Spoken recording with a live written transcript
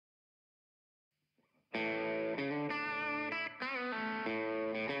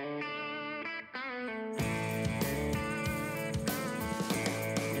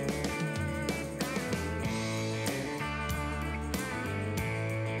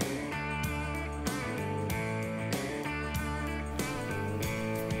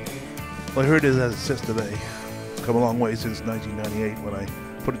Well, here it is as it sits today. It's come a long way since 1998 when I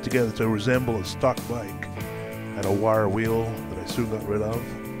put it together to resemble a stock bike. Had a wire wheel that I soon got rid of.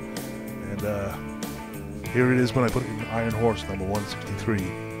 And here it is when I put it in Iron Horse number 163.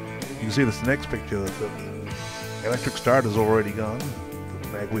 You can see this next picture that the electric start is already gone. The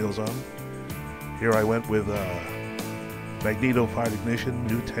mag wheel's on. Here I went with magneto fired ignition,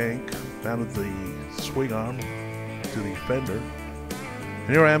 new tank, mounted the swing arm to the fender. And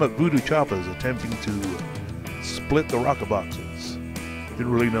here I am at Voodoo Choppers attempting to split the rocker boxes.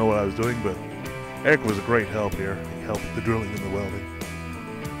 Didn't really know what I was doing, but Eric was a great help here. He helped with the drilling and the welding.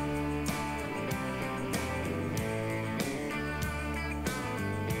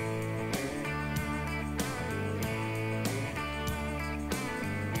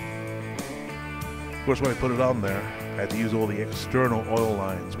 Of course, when I put it on there, I had to use all the external oil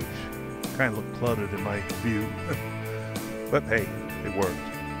lines, which kind of looked cluttered in my view. But hey, it worked.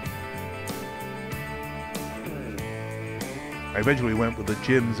 I eventually went with the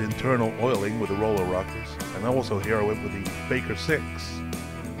Jim's internal oiling with the roller rockers. And also here I went with the Baker 6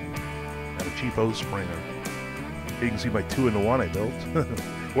 and a cheapo Springer. Here you can see my 2-in-1 I built.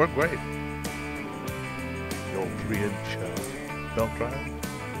 Worked great. The old 3-inch belt drive.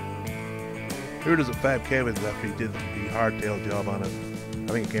 Here it is at Fab Kevin's after he did the hardtail job on it.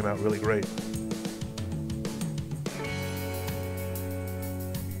 I think it came out really great.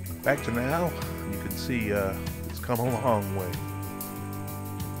 Back to now, you can see it's come a long way.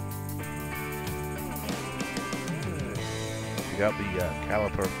 We got the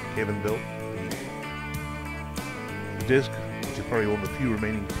caliper Kevin built, the disc, which is probably one of the few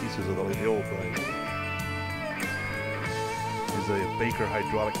remaining pieces of the old bike. Is a Baker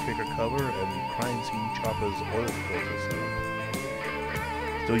hydraulic kicker cover and the Crime Scene Choppers oil filter setup.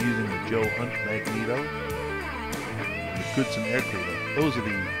 Still using the Joe Hunt magneto and the Goodson air cleaner. Those are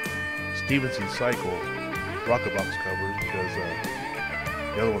the Stevenson Cycle rocker box covers because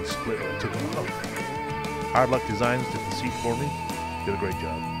the other one split when I took them off. Hard Luck Designs did the seat for me. Did a great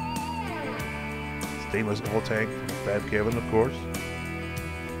job. Stainless oil tank from Fab Kevin, of course.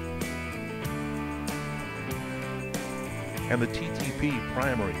 And the TTP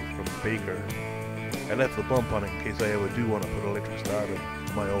primary from Baker. I left the bump on it in case I ever do want to put electric start in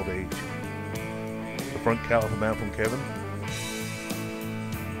my old age. The front caliper mount from Kevin,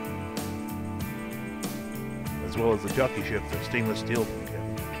 as well as the jockey shifter, stainless steel from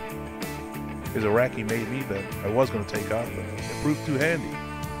Kevin. Here's a rack he made me that I was going to take off, but it proved too handy.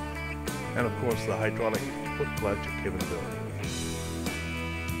 And of course the hydraulic foot clutch that Kevin built.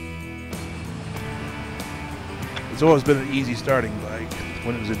 It's always been an easy starting bike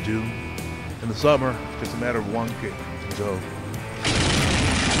when it was in tune. In the summer, it's just a matter of one kick. So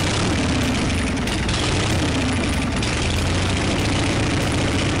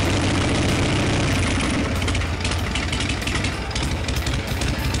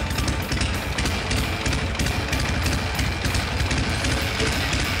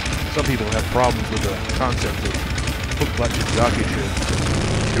some people have problems with the concept of foot clutch and jockey shift.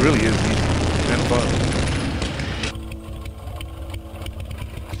 It really is easy and fun.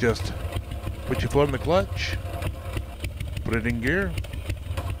 Just put your foot in the clutch, put it in gear,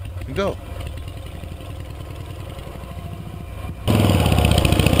 and go.